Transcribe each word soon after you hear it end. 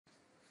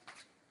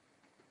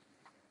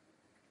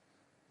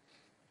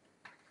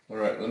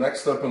Alright, the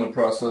next step in the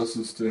process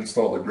is to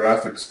install the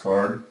graphics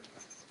card.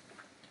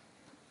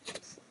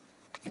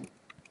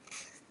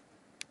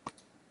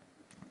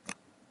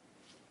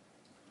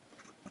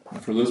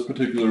 For this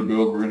particular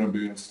build, we're going to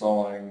be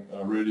installing a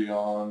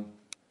Radeon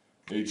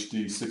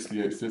HD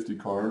 6850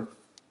 card.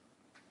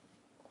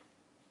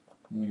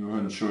 Let me go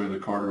ahead and show you the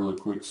card really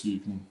quick so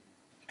you can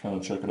kind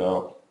of check it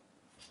out.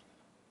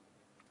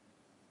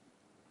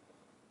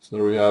 So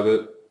there we have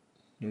it.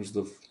 There's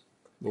the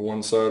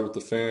one side with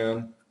the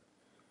fan.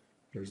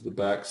 There's the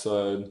back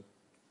side.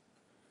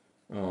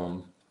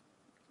 You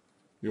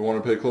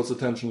want to pay close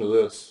attention to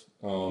this.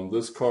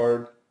 This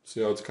card,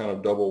 see how it's kind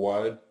of double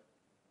wide?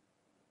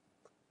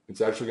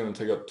 It's actually going to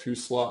take up 2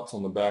 slots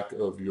on the back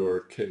of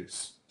your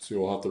case. So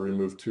you'll have to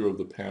remove 2 of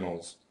the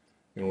panels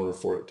in order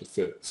for it to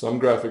fit. Some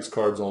graphics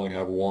cards only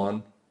have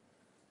 1.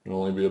 It'll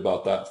only be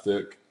about that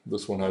thick.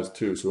 This one has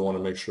 2, so we want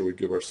to make sure we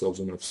give ourselves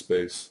enough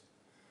space.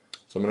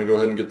 So I'm going to go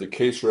ahead and get the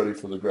case ready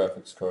for the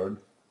graphics card.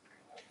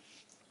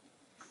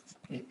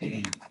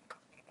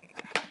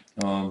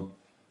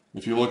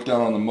 If you look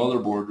down on the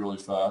motherboard really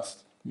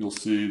fast, you'll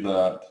see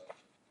that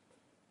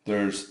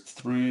there's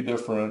 3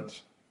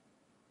 different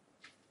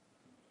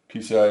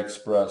PCI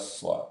Express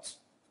slots.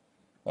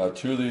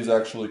 2 of these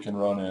actually can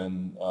run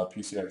in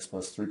PCI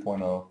Express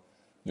 3.0.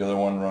 The other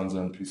one runs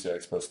in PCI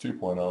Express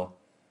 2.0.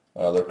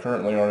 There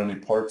currently aren't any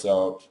parts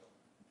out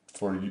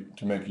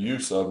to make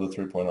use of the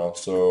 3.0,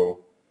 so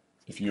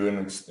if you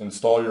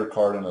install your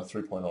card in a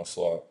 3.0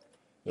 slot,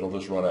 it'll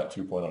just run at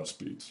 2.0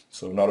 speeds.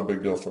 So not a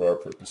big deal for our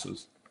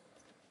purposes.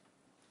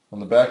 On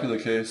the back of the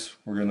case,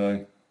 we're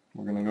gonna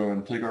go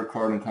and take our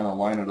card and kind of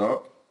line it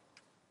up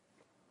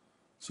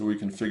so we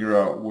can figure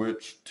out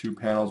which 2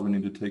 panels we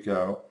need to take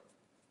out.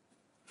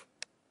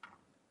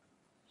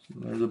 So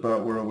there's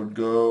about where it would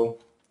go.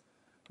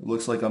 It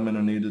looks like I'm going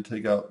to need to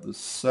take out the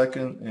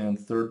 2nd and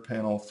 3rd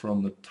panel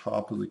from the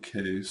top of the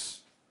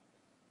case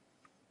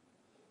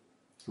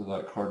for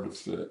that card to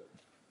fit.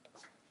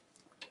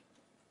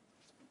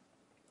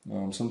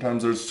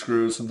 Sometimes there's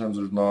screws, sometimes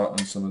there's not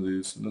on some of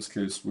these. In this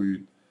case,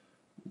 we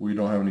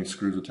don't have any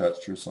screws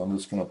attached here, so I'm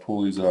just going to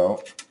pull these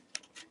out.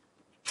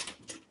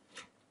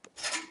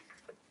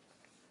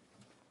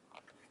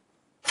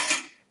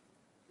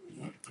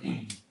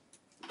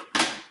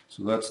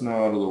 So that's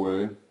now out of the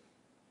way.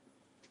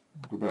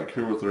 Go back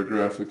here with our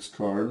graphics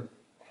card.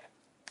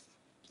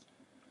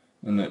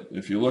 And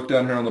if you look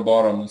down here on the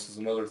bottom, this is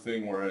another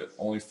thing where it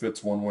only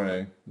fits one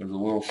way. There's a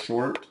little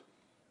short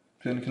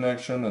pin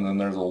connection and then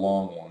there's a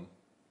long one.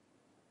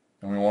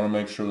 And we want to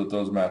make sure that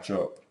those match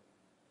up.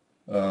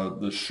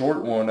 The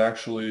short one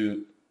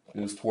actually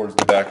is towards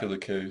the back of the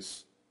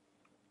case.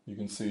 You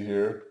can see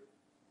here.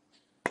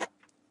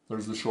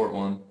 There's the short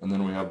one, and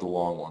then we have the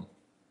long one.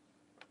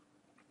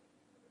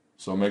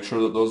 So make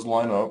sure that those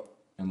line up,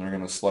 and they're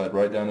going to slide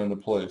right down into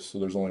place. So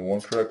there's only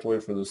one correct way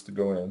for this to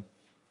go in.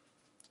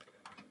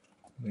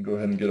 Let me go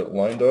ahead and get it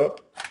lined up.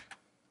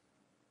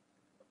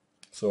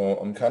 So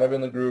I'm kind of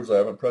in the grooves. I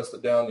haven't pressed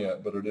it down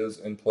yet, but it is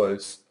in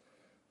place.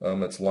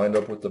 It's lined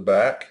up with the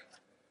back,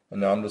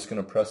 and now I'm just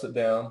going to press it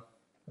down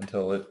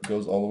until it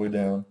goes all the way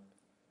down.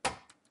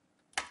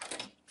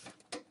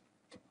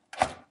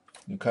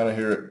 You kind of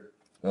hear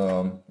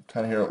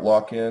it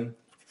lock in.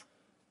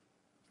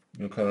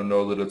 You'll kind of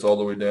know that it's all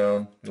the way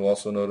down. You'll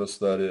also notice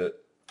that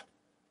it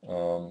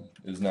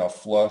is now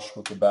flush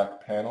with the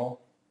back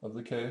panel of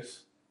the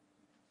case.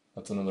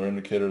 That's another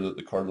indicator that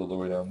the card's all the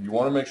way down. You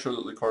want to make sure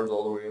that the card's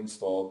all the way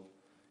installed,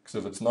 because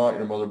if it's not,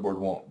 your motherboard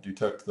won't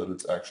detect that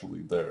it's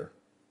actually there.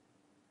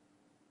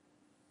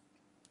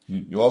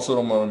 You also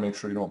don't want to make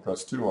sure you don't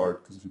press too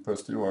hard, because if you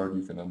press too hard,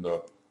 you can end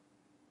up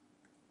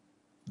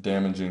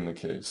damaging the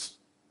case,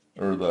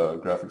 or the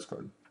graphics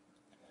card.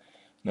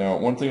 Now,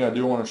 one thing I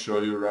do want to show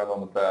you around on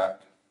the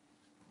back,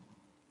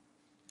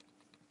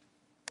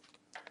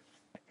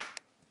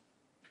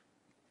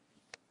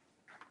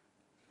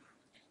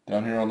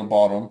 down here on the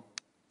bottom,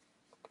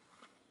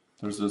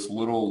 there's this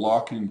little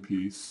locking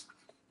piece.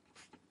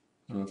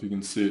 I don't know if you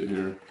can see it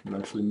here. It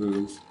actually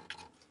moves.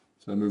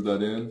 So I move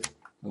that in,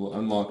 I will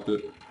unlock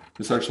it.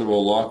 This actually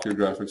will lock your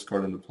graphics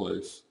card into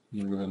place. I'm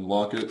going to go ahead and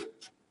lock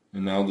it,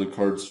 and now the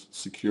card's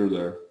secure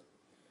there.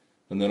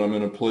 And then I'm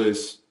going to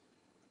place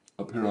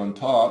up here on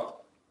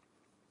top,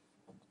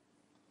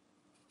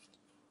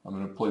 I'm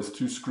going to place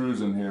 2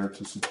 screws in here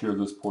to secure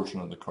this portion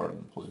of the card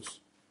in place.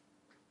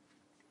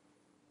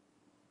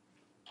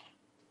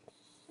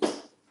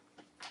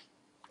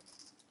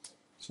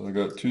 So I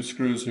got 2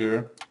 screws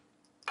here.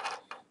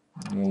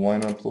 I'm going to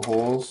line up the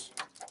holes.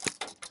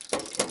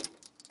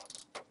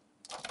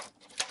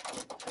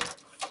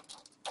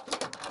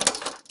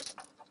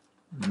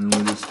 And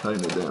we just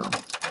tighten it down.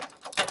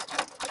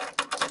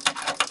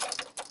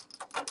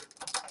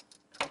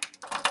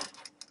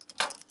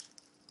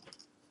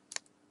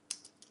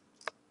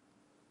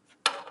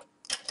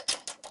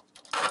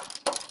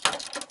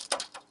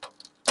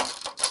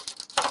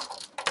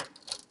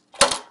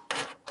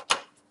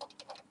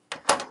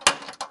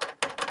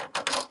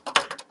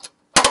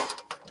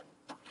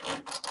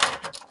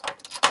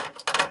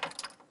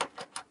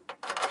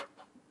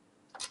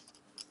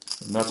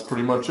 And that's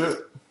pretty much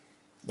it.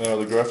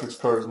 The graphics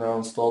card is now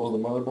installed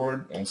on the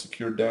motherboard and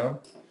secured down,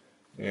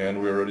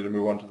 and we're ready to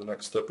move on to the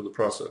next step of the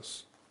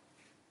process.